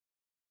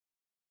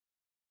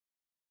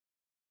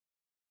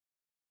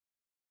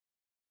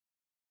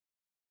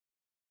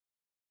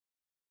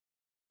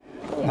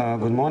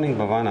Good morning,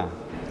 Bhavana.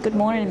 Good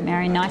morning,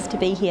 Mary. Nice to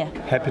be here.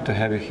 Happy to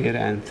have you here,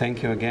 and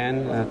thank you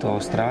again to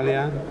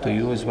Australia, to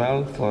you as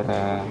well, for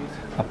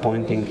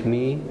appointing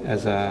me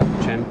as a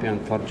champion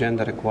for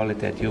gender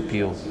equality at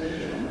UPU.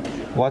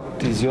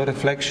 What is your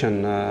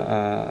reflection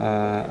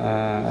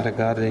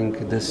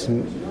regarding this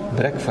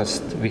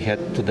breakfast we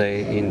had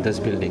today in this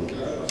building?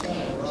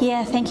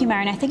 Yeah, thank you,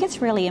 Marjan. I think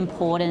it's really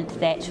important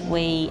that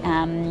we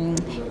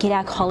get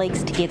our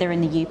colleagues together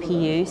in the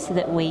UPU so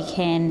that we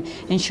can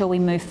ensure we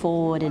move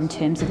forward in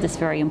terms of this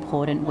very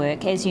important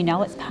work. As you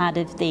know, it's part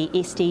of the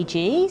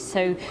SDGs,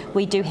 so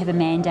we do have a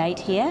mandate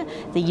here.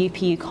 The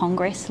UPU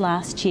Congress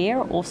last year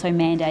also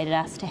mandated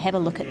us to have a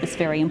look at this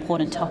very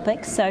important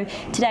topic. So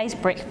today's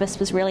breakfast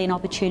was really an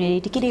opportunity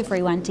to get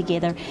everyone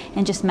together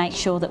and just make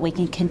sure that we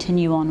can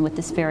continue on with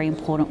this very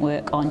important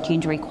work on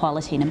gender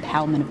equality and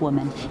empowerment of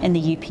women in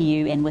the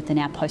UPU and within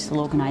our postal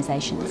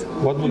organisations.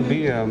 What would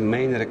be a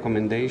main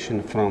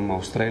recommendation from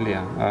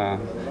Australia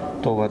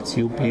towards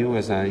UPU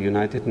as a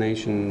United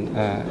Nations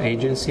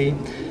agency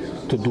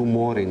to do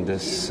more in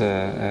this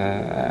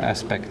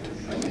aspect?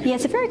 Yeah,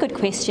 it's a very good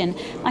question.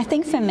 I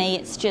think for me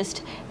it's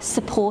just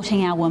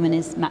supporting our women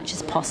as much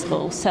as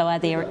possible. So are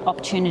there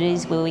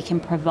opportunities where we can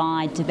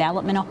provide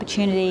development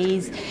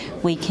opportunities,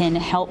 we can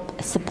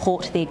help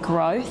support their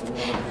growth,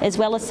 as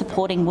well as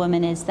supporting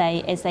women as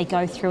they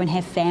go through and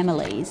have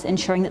families,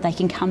 ensuring that they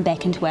can come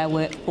back into our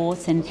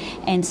workforce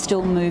and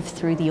still move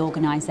through the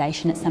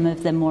organisation at some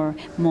of the more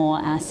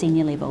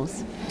senior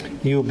levels.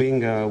 You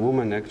being a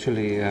woman,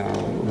 actually a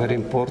very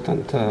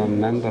important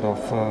member of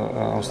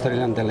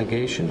Australian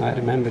delegation. I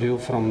remember you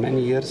from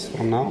many years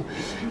from now.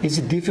 Is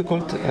it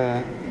difficult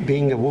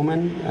being a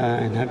woman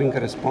and having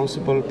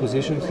responsible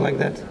positions like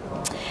that?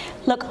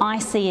 Look, I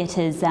see it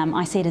as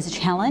a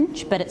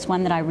challenge, but it's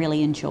one that I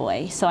really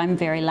enjoy. So I'm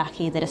very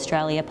lucky that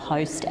Australia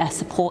Post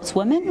supports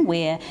women.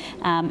 We're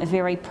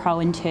very pro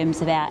in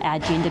terms of our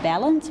gender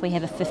balance. We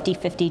have a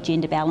 50-50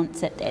 gender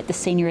balance at the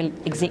senior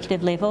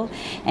executive level,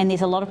 and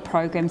there's a lot of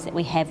programs that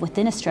we have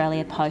within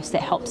Australia Post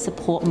that help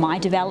support my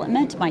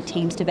development, my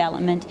team's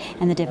development,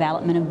 and the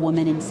development of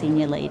women and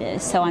senior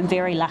leaders. So I'm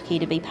very lucky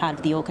to be part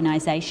of the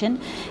organisation.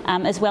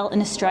 As well,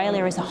 in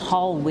Australia as a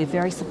whole, we're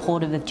very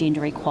supportive of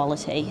gender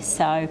equality.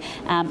 So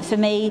for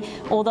me,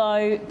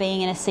 although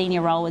being in a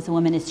senior role as a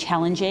woman is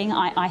challenging,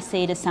 I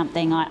see it as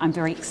something I'm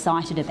very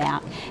excited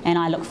about, and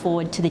I look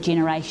forward to the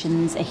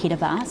generations ahead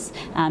of us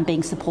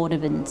being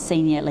supportive in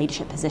senior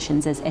leadership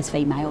positions as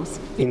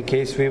females. In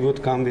case we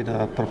would come with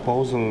a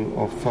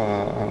proposal of,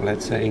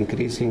 let's say,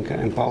 increasing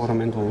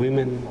empowerment of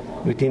women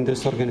within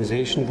this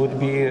organisation, would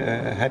be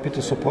happy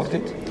to support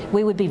it?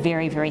 We would be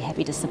very, very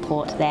happy to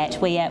support that.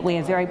 We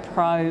are very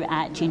pro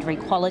gender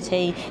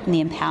equality and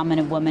the empowerment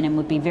of women, and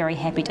would be very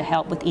happy to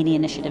help with any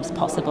initiatives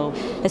possible.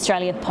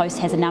 Australia Post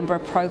has a number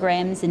of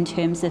programs in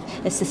terms of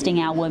assisting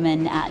our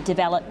women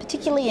develop,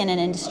 particularly in an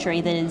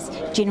industry that is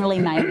generally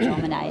male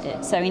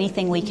dominated. So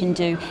anything we can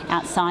do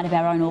outside of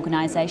our own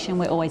organisation,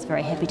 we're always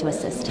very happy to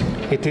assist.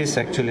 It is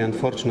actually,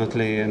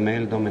 unfortunately,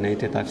 male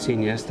dominated. I've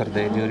seen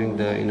yesterday during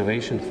the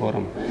Innovation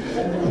Forum.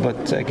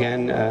 But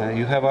again,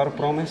 you have our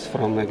promise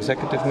from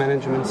executive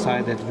management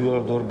side that we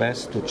will do our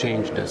best to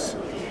change this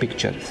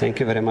picture. Thank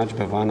you very much,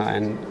 Bhavana,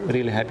 and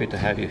really happy to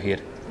have you here.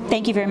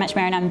 Thank you very much,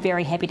 Marjan. I'm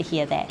very happy to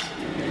hear that.